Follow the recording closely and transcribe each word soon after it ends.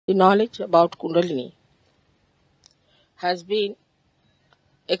The knowledge about Kundalini has been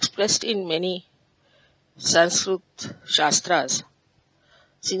expressed in many Sanskrit Shastras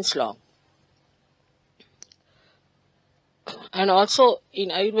since long. And also in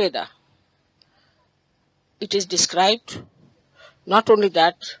Ayurveda, it is described. Not only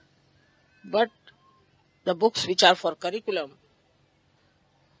that, but the books which are for curriculum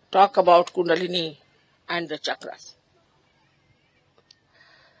talk about Kundalini and the chakras.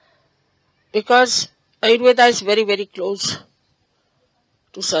 Because Ayurveda is very, very close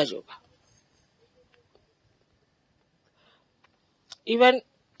to Sahaja Yoga. Even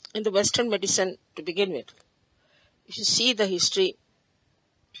in the Western medicine to begin with, if you see the history,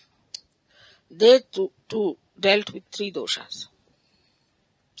 they too dealt with three doshas.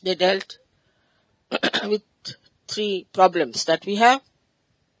 They dealt with three problems that we have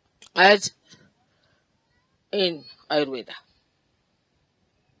as in Ayurveda.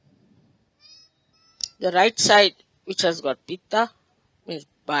 The right side, which has got pitta, means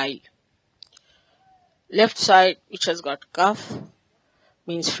bile. Left side, which has got kapha,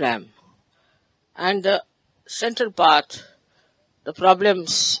 means phlegm. And the center part, the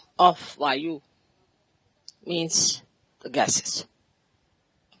problems of vayu, means the gases.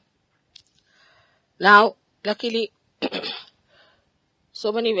 Now, luckily,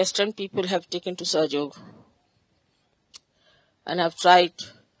 so many Western people have taken to Sahaja Yoga and have tried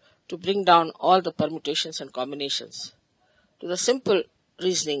to bring down all the permutations and combinations to the simple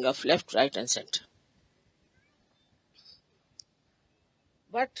reasoning of left, right and center.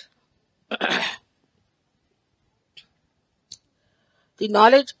 But the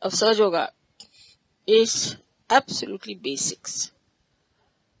knowledge of Sahaja Yoga is absolutely basics.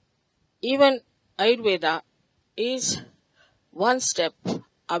 Even Ayurveda is one step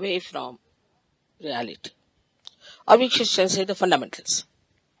away from reality, or we should say the fundamentals.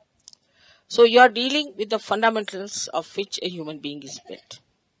 So you are dealing with the fundamentals of which a human being is built.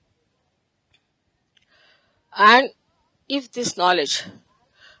 And if this knowledge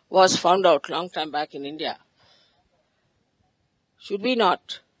was found out long time back in India, should we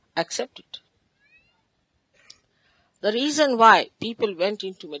not accept it? The reason why people went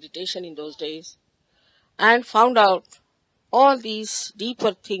into meditation in those days and found out all these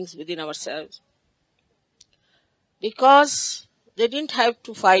deeper things within ourselves, because they didn't have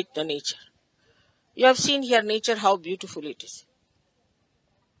to fight the nature. You have seen here nature, how beautiful it is.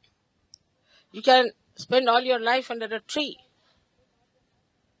 You can spend all your life under a tree.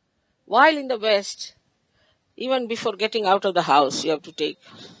 While in the West, even before getting out of the house, you have to take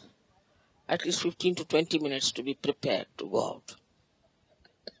at least 15 to 20 minutes to be prepared to go out.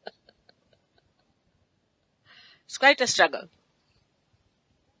 It's quite a struggle.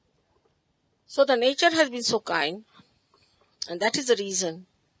 So the nature has been so kind, and that is the reason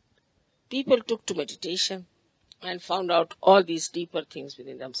people took to meditation and found out all these deeper things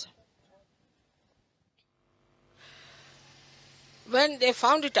within themselves. When they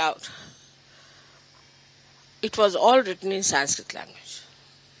found it out, it was all written in Sanskrit language.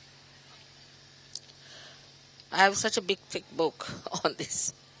 I have such a big thick book on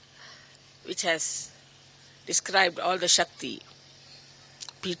this, which has described all the Shakti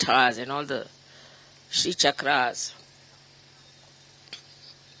Pithas and all the Shri Chakras,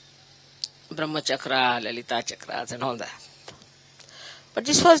 Brahma Chakra, Lalitha Chakras and all that. But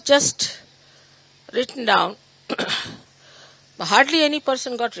this was just written down, but hardly any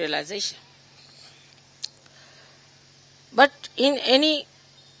person got realization. But in any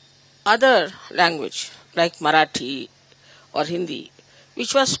other language, like Marathi or Hindi,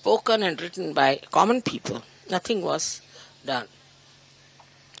 which was spoken and written by common people, nothing was done.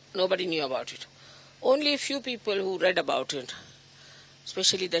 Nobody knew about it. Only a few people who read about it,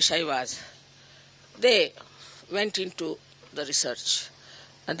 especially the Shaivas, they went into the research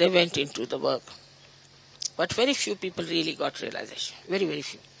and they went into the work. But very few people really got realization. Very, very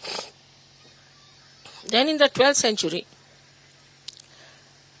few. Then in the 12th century,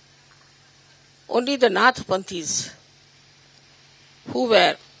 only the Nath Panthis, who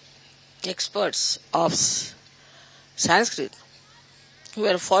were experts of Sanskrit, who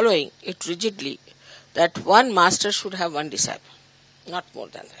were following it rigidly, that one master should have one disciple, not more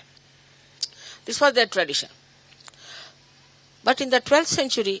than that. This was their tradition. But in the 12th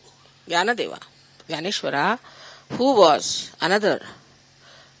century, Jnanadeva, Jnaneshwara, who was another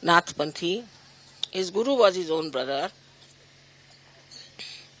Nath Panthi, his guru was his own brother,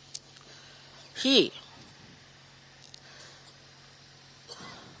 he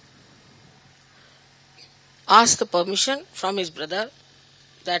asked the permission from his brother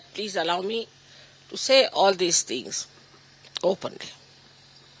that please allow me to say all these things openly.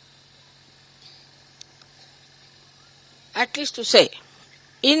 at least to say,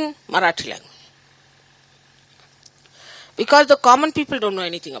 in Marathi language. Because the common people don't know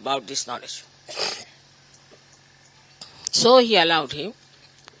anything about this knowledge. So he allowed him,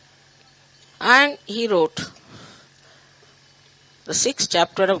 and he wrote the 6th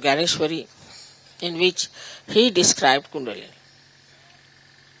chapter of Ganeshwari, in which he described Kundalini.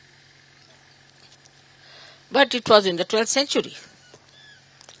 But it was in the 12th century.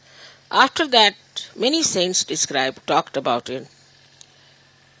 After that, many saints talked about it.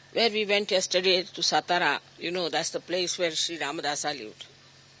 Where we went yesterday to Satara, that's the place where Shri Ramadasa lived.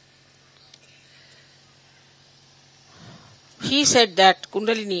 He said that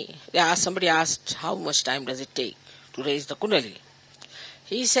Kundalini, somebody asked how much time does it take to raise the Kundalini.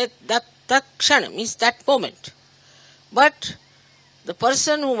 He said that kshana means that moment. But the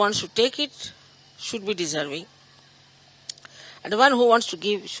person who wants to take it should be deserving, and the one who wants to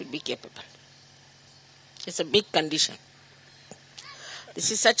give should be capable. It's a big condition.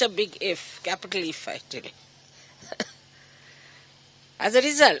 This is such a big if, capital if actually. As a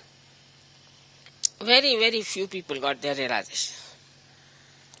result, very, very few people got their realization.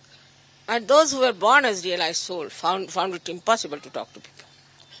 And those who were born as realized soul found it impossible to talk to people.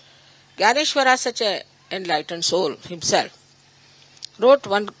 Ganeshwara, such an enlightened soul himself, wrote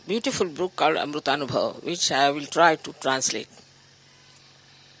one beautiful book called Amrutanubhava, which I will try to translate,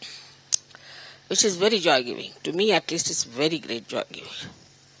 which is very joy-giving. To me at least it's very great joy-giving.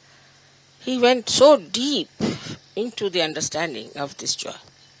 He went so deep into the understanding of this joy.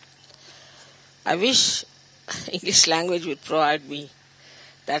 I wish English language would provide me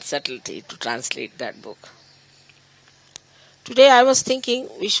that subtlety to translate that book. Today I was thinking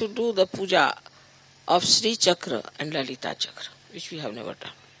we should do the puja of Shri Chakra and Lalitha Chakra, which we have never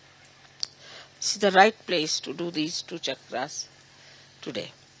done. This is the right place to do these two chakras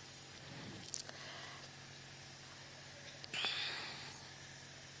today.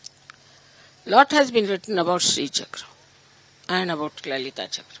 Lot has been written about Shri Chakra and about Lalita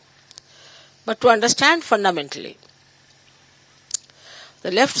Chakra. But to understand fundamentally,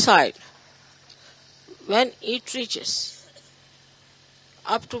 the left side, when it reaches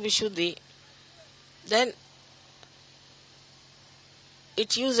up to Vishuddhi, then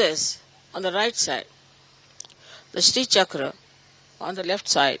it uses on the right side the Shri Chakra, on the left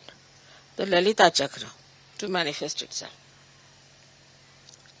side the Lalita Chakra to manifest itself.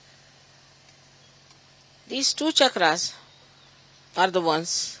 These two chakras are the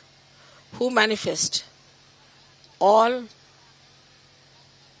ones who manifest all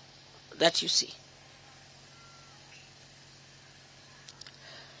that you see.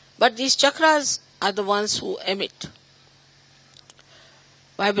 But these chakras are the ones who emit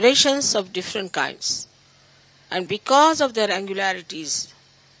vibrations of different kinds, and because of their angularities,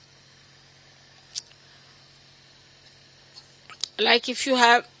 like if you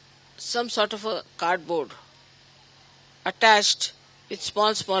have some sort of a cardboard attached with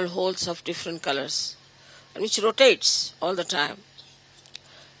small holes of different colors, and which rotates all the time,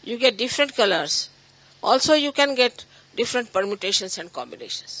 you get different colors. Also you can get different permutations and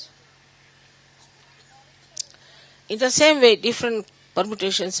combinations. In the same way, different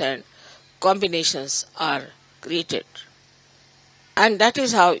permutations and combinations are created, and that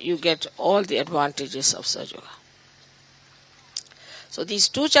is how you get all the advantages of Sahaja Yoga. So these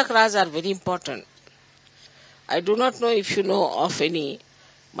two chakras are very important. I do not know if you know of any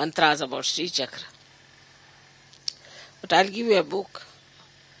mantras about Shri Chakra, but I'll give you a book.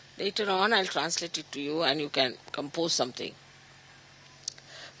 Later on I'll translate it to you and you can compose something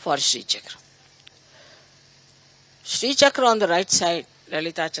for Shri Chakra. Shri Chakra on the right side,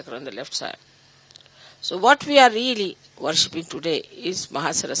 Lalita Chakra on the left side. So what we are really worshipping today is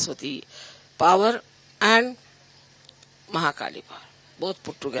Mahasaraswati power and Mahakali power, both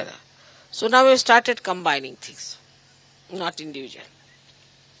put together. So now we have started combining things, not individual.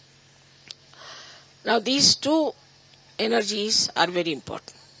 Now these two energies are very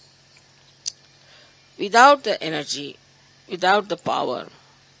important. Without the energy, without the power,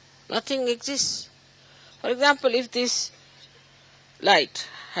 nothing exists. For example, if this light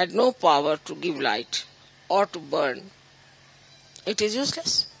had no power to give light or to burn, it is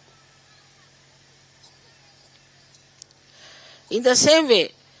useless. In the same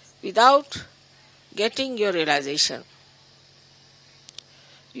way, without getting your realization,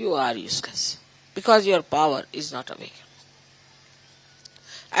 you are useless, because your power is not awake,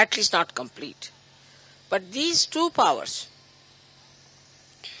 at least not complete. But these two powers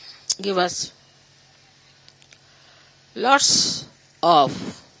give us lots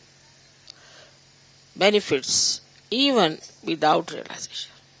of benefits even without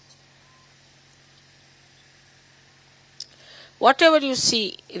realization. Whatever you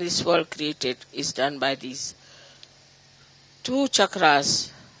see in this world created is done by these two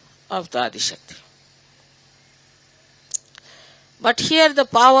chakras of the Adishakti. But here the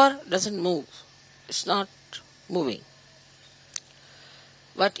power doesn't move. It's not moving.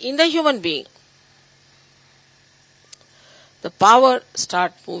 But in the human being, the power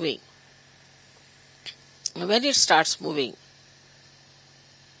starts moving. When it starts moving,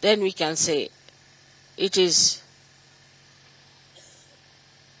 then we can say it is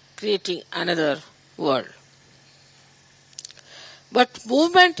creating another world. But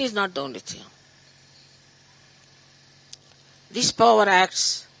movement is not the only thing. This power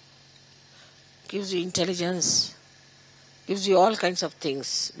acts, gives you intelligence, gives you all kinds of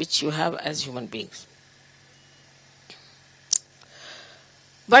things which you have as human beings.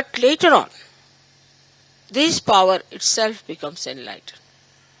 But later on, this power itself becomes enlightened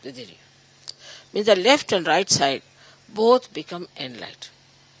within you. Means the left and right side both become enlightened.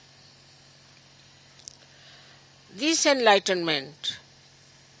 This enlightenment,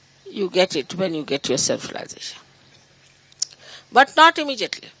 you get it when you get your self-realization. But not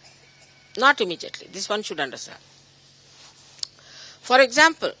immediately. Not immediately. This one should understand. For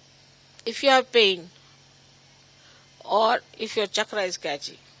example, if you have pain or if your chakra is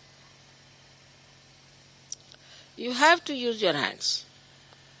catchy, you have to use your hands.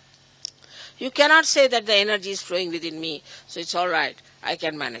 You cannot say that the energy is flowing within me, so it's all right, I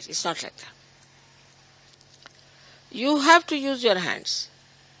can manage. It's not like that. You have to use your hands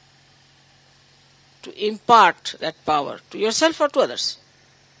to impart that power to yourself or to others.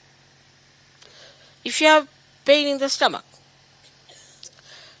 If you have pain in the stomach,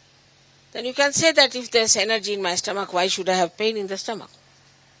 then you can say that if there's energy in my stomach, why should I have pain in the stomach?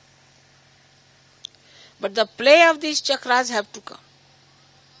 But the play of these chakras have to come.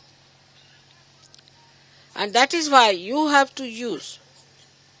 And that is why you have to use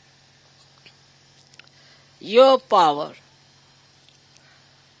your power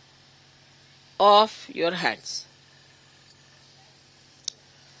of your hands.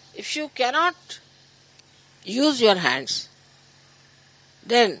 If you cannot use your hands,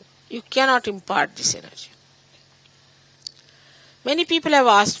 then you cannot impart this energy. Many people have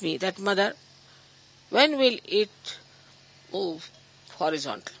asked me that, Mother, when will it move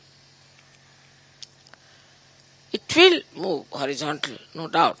horizontal? It will move horizontal, no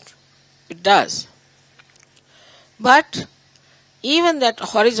doubt. It does. But even that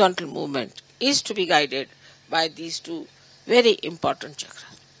horizontal movement is to be guided by these two very important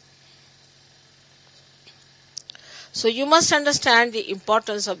chakras. So you must understand the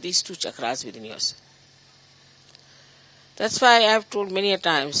importance of these two chakras within yourself. That's why I have told many a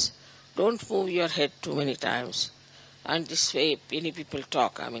times, don't move your head too many times. And this way many people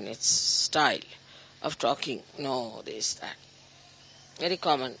talk. It's style of talking. No, this, that. Very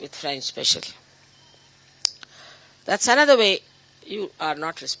common with French especially. That's another way you are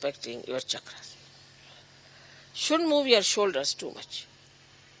not respecting your chakras. Shouldn't move your shoulders too much.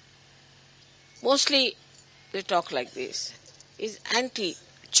 Mostly they talk like this. Is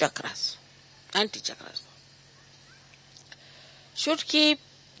anti-chakras. Anti-chakras. Should keep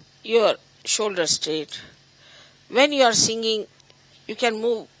your shoulders straight. When you are singing, you can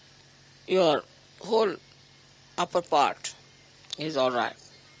move your whole upper part. Is all right.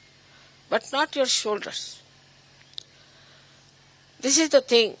 But not your shoulders. This is the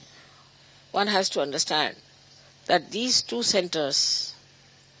thing one has to understand, that these two centers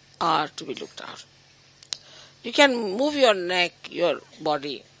are to be looked at. You can move your neck, your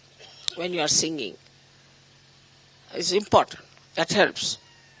body when you are singing. It's important. That helps.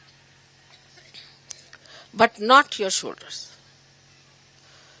 But not your shoulders.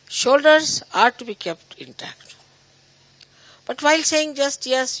 Shoulders are to be kept intact. But while saying just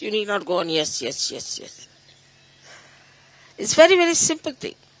yes, you need not go on yes, yes, yes, yes. It's very, very simple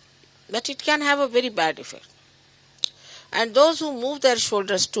thing. But it can have a very bad effect. And those who move their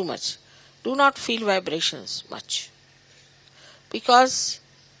shoulders too much do not feel vibrations much. Because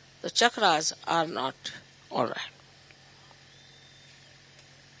the chakras are not all right.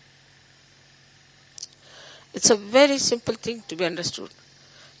 It's a very simple thing to be understood,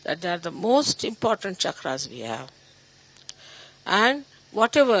 that they are the most important chakras we have. And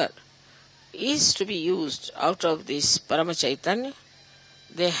whatever is to be used out of this Parama Chaitanya,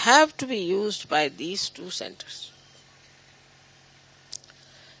 they have to be used by these two centers.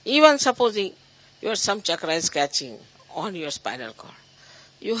 Even supposing your some chakra is catching on your spinal cord,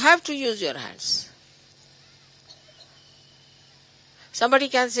 you have to use your hands. Somebody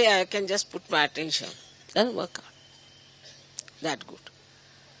can say, I can just put my attention. Doesn't work out that good.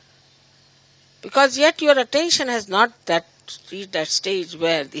 Because yet your attention has not that reach that stage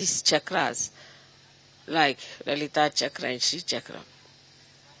where these chakras, like Lalitha Chakra and Shri Chakra,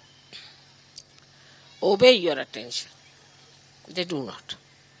 obey your attention. They do not.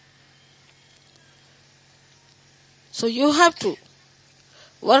 So you have to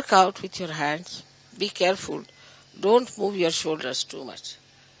work out with your hands. Be careful. Don't move your shoulders too much.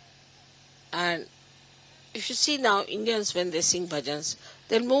 And if you see now, Indians, when they sing bhajans,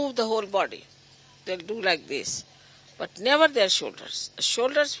 they'll move the whole body. They'll do like this. But never their shoulders. The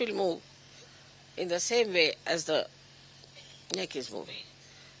shoulders will move in the same way as the neck is moving.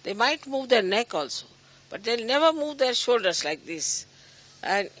 They might move their neck also, but they'll never move their shoulders like this,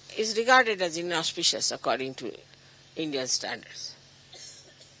 and is regarded as inauspicious according to Indian standards.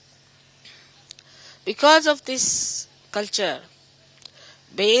 Because of this culture,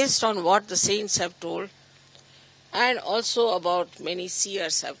 based on what the saints have told, and also about many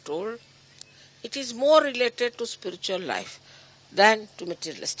seers have told, it is more related to spiritual life than to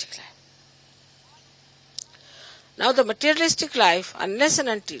materialistic life. Now the materialistic life, unless and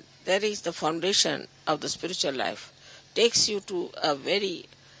until there is the foundation of the spiritual life, takes you to a very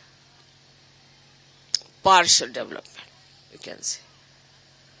partial development, you can say.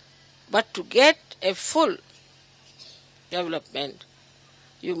 But to get a full development,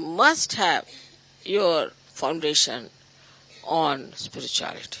 you must have your foundation on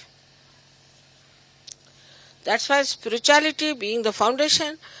spirituality. That's why spirituality, being the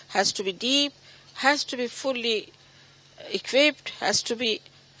foundation, has to be deep, has to be fully equipped, has to be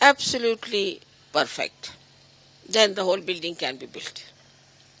absolutely perfect. Then the whole building can be built.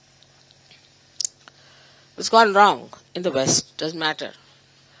 It's gone wrong in the West, doesn't matter.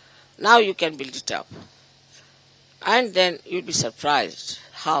 Now you can build it up. And then you'll be surprised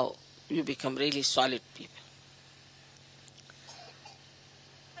how you become really solid people.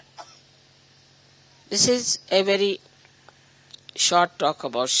 This is a very short talk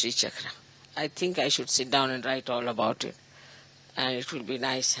about Shri Chakra. I think I should sit down and write all about it. And it will be a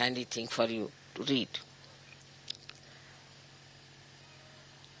nice, handy thing for you to read.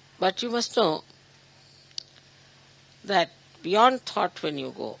 But you must know that beyond thought when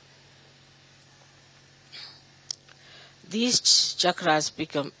you go, these chakras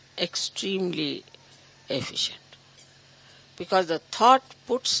become extremely efficient because the thought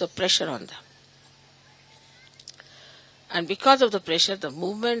puts a pressure on them. And because of the pressure, the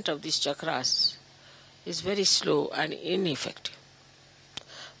movement of these chakras is very slow and ineffective.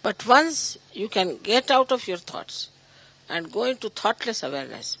 But once you can get out of your thoughts and go into thoughtless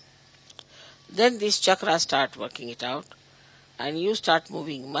awareness, then these chakras start working it out and you start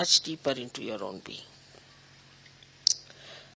moving much deeper into your own being.